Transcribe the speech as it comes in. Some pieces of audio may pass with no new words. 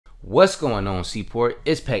What's going on, Seaport?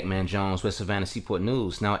 It's Pac-Man Jones with Savannah Seaport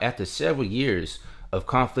News. Now, after several years of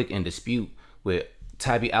conflict and dispute with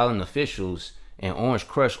Tybee Island officials and Orange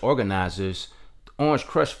Crush organizers, the Orange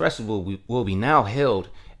Crush Festival will be now held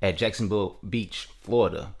at Jacksonville Beach,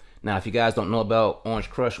 Florida. Now, if you guys don't know about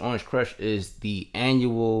Orange Crush is the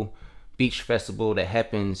annual beach festival that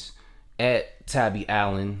happens at Tybee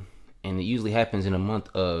Island, and it usually happens in the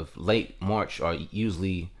month of late March or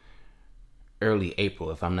usually early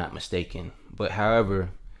April, if I'm not mistaken. But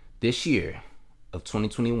however, this year of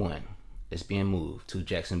 2021, it's being moved to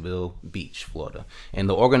Jacksonville Beach, Florida. And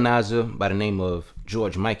the organizer, by the name of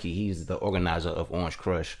George Mikey, he's the organizer of Orange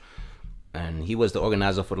Crush. And he was the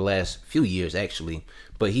organizer for the last few years, actually.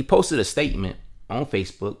 But he posted a statement on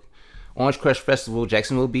Facebook. Orange Crush Festival,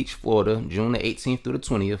 Jacksonville Beach, Florida, June the 18th through the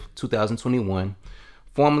 20th, 2021.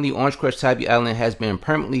 Formerly, Orange Crush Tybee Island has been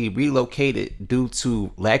permanently relocated due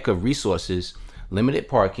to lack of resources, limited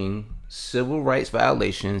parking, civil rights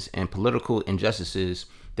violations, and political injustices.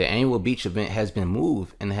 The annual beach event has been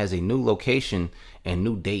moved and has a new location and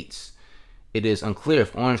new dates. It is unclear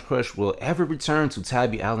if Orange Crush will ever return to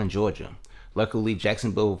Tybee Island, Georgia. Luckily,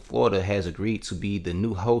 Jacksonville, Florida has agreed to be the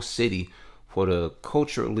new host city for the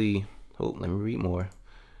culturally,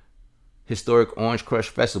 historic Orange Crush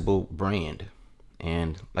Festival brand.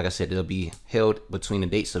 And like I said, it'll be held between the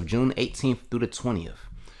dates of June 18th through the 20th.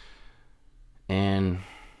 And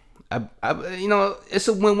it's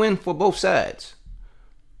a win-win for both sides,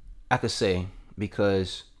 I could say,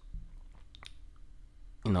 because,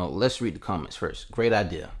 let's read the comments first. Great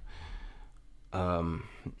idea. No,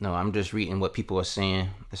 I'm just reading what people are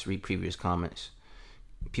saying. Let's read previous comments.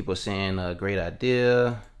 People are saying, great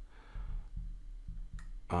idea.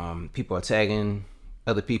 People are tagging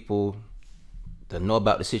other people to know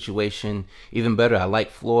about the situation. Even better, I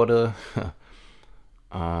like Florida.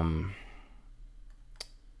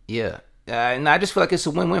 Yeah. And I just feel like it's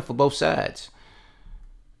a win-win for both sides,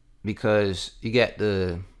 because you got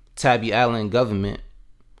the Tybee Island government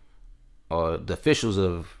or the officials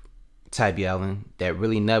of Tybee Island that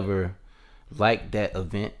really never liked that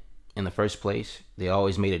event in the first place. They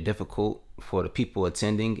always made it difficult for the people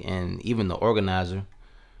attending and even the organizer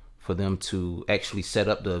for them to actually set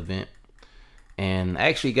up the event. And I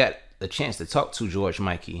actually got a chance to talk to George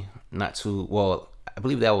Mikey, I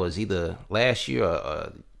believe that was either last year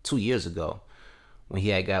or 2 years ago, when he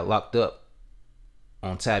had got locked up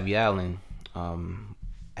on Tybee Island.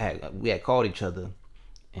 We had called each other,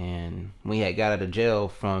 and we had got out of jail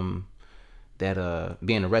from that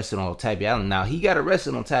being arrested on Tybee Island. Now, he got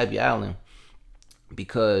arrested on Tybee Island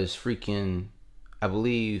because I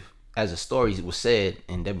believe, as a story was said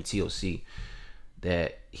in WTOC,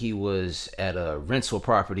 that he was at a rental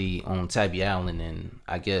property on Tybee Island, and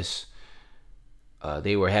I guess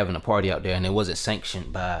they were having a party out there, and it wasn't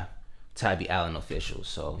sanctioned by Tybee Island officials.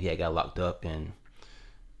 So he had got locked up, and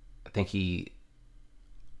I think he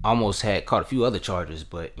almost had caught a few other charges,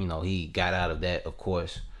 but he got out of that, of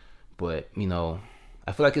course. But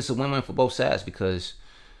I feel like it's a win-win for both sides, because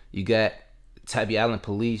you got Tybee Island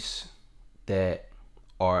police that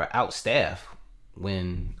are outstaffed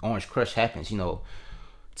when Orange Crush happens.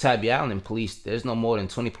 Tybee Island police, there's no more than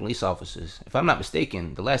 20 police officers. If I'm not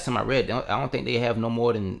mistaken, the last time I read, I don't think they have no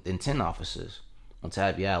more than 10 officers on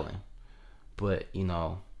Tybee Island. But,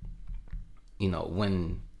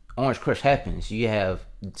 when Orange Crush happens, you have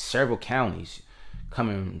several counties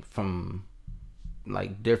coming from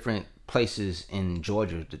like different places in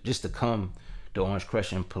Georgia just to come to Orange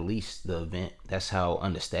Crush and police the event. That's how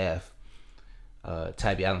understaffed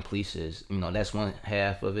Tybee Island police is. That's one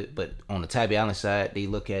half of it. But on the Tybee Island side, they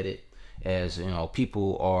look at it as,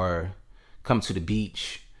 people are come to the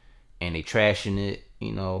beach and they trashing it,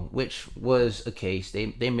 which was a case. They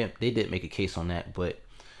did make a case on that. But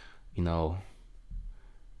now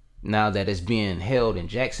that it's being held in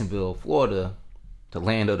Jacksonville, Florida, the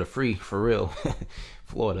land of the free, for real,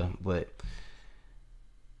 Florida. But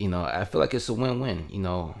I feel like it's a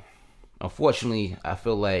win-win. Unfortunately, I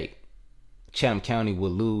feel like Chatham County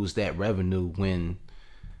will lose that revenue when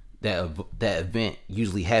that event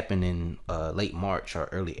usually happen in late March or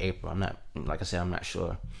early April. I'm not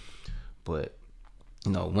sure. But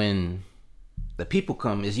when the people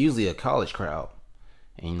come, it's usually a college crowd,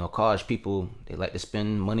 and college people, they like to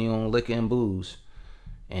spend money on liquor and booze,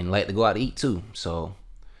 and like to go out to eat too. So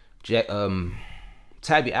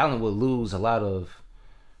Tybee Island will lose a lot of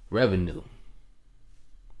revenue,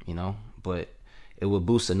 but it will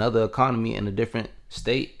boost another economy in a different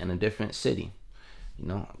state and a different city,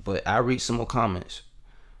 But I'll read some more comments.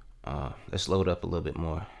 Let's load up a little bit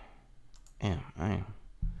more. I'm out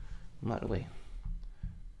of the way.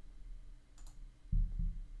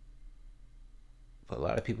 But a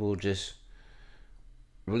lot of people just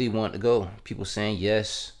really want to go. People saying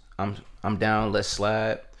yes, I'm down, let's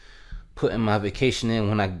slide. Putting my vacation in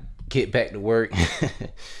when I get back to work.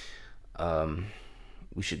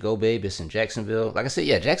 We should go, babe. It's in Jacksonville. Like I said,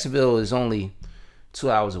 yeah, Jacksonville is only 2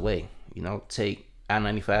 hours away. You know, take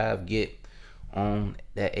I-95, get on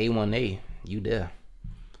that A1A, you there.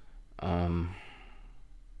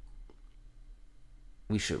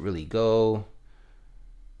 We should really go.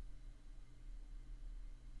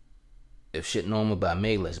 If shit normal by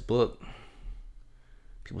May, let's book.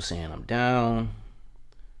 People saying I'm down.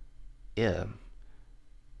 Yeah.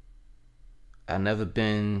 I never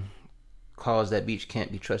been cause that beach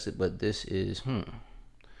can't be trusted, but this is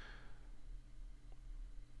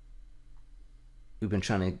we've been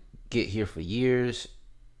trying to get here for years.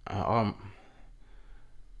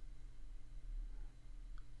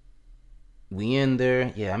 We in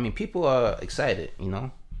there. Yeah, I mean, people are excited, you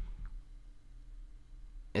know,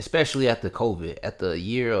 especially after COVID, after a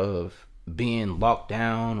year of being locked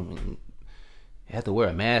down. You have to wear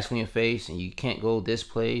a mask on your face and you can't go this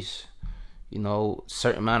place. You know,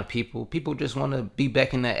 certain amount of people just want to be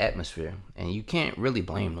back in that atmosphere, and you can't really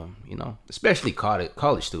blame them, you know, especially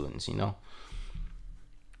college students, you know.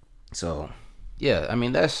 So yeah, I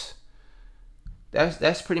mean, that's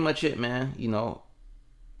pretty much it, man. You know,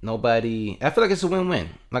 nobody, I feel like it's a win-win.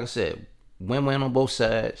 Like I said, win-win on both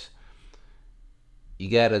sides. You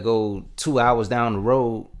gotta go 2 hours down the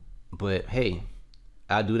road, but hey,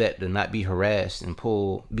 I do that to not be harassed and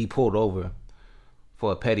be pulled over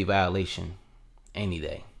for a petty violation any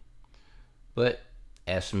day. But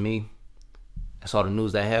as for me, that's all the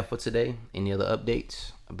news that I have for today. Any other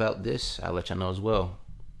updates about this, I'll let y'all know as well.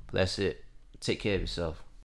 But that's it. Take care of yourself.